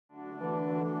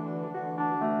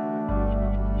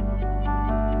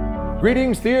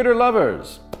Greetings, theater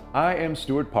lovers! I am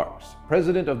Stuart Parks,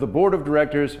 President of the Board of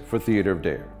Directors for Theater of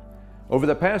Dare. Over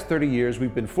the past 30 years,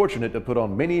 we've been fortunate to put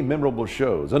on many memorable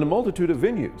shows in a multitude of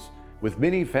venues, with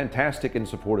many fantastic and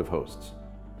supportive hosts.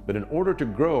 But in order to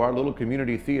grow our little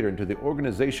community theater into the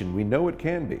organization we know it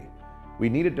can be, we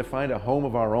needed to find a home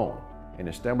of our own and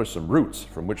establish some roots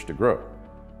from which to grow.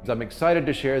 I'm excited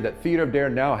to share that Theater of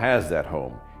Dare now has that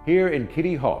home, here in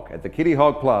Kitty Hawk at the Kitty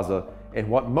Hawk Plaza in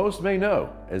what most may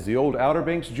know as the old Outer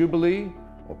Banks Jubilee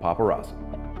or Paparazzi.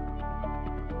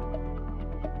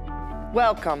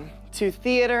 Welcome to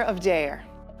Theater of Dare.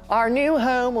 Our new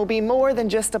home will be more than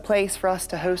just a place for us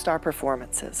to host our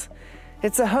performances.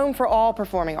 It's a home for all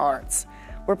performing arts.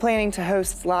 We're planning to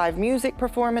host live music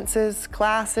performances,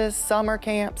 classes, summer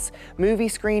camps, movie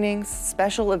screenings,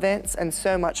 special events, and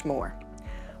so much more.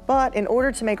 But in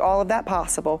order to make all of that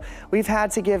possible, we've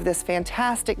had to give this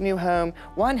fantastic new home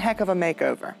one heck of a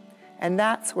makeover. And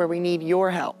that's where we need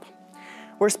your help.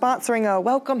 We're sponsoring a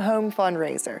Welcome Home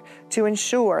fundraiser to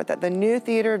ensure that the new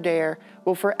Theater of Dare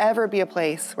will forever be a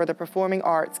place where the performing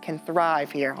arts can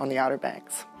thrive here on the Outer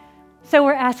Banks. So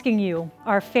we're asking you,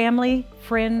 our family,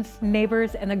 friends,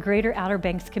 neighbors, and the greater Outer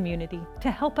Banks community to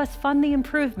help us fund the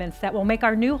improvements that will make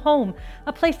our new home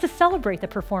a place to celebrate the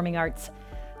performing arts.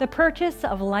 The purchase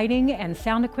of lighting and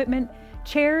sound equipment,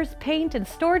 chairs, paint, and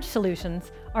storage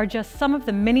solutions are just some of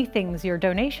the many things your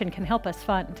donation can help us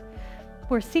fund.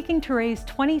 We're seeking to raise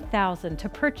 $20,000 to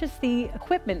purchase the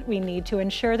equipment we need to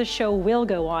ensure the show will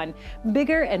go on,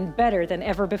 bigger and better than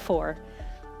ever before.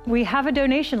 We have a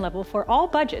donation level for all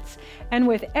budgets, and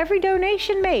with every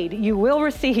donation made, you will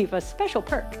receive a special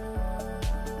perk.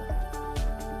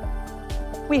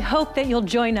 We hope that you'll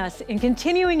join us in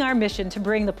continuing our mission to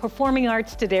bring the performing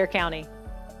arts to Dare County.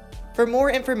 For more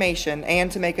information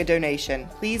and to make a donation,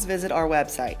 please visit our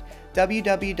website,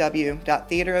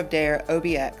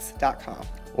 www.theaterofdareobx.com.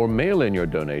 Or mail in your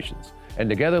donations, and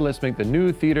together let's make the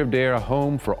new Theater of Dare a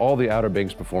home for all the Outer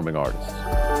Banks performing artists.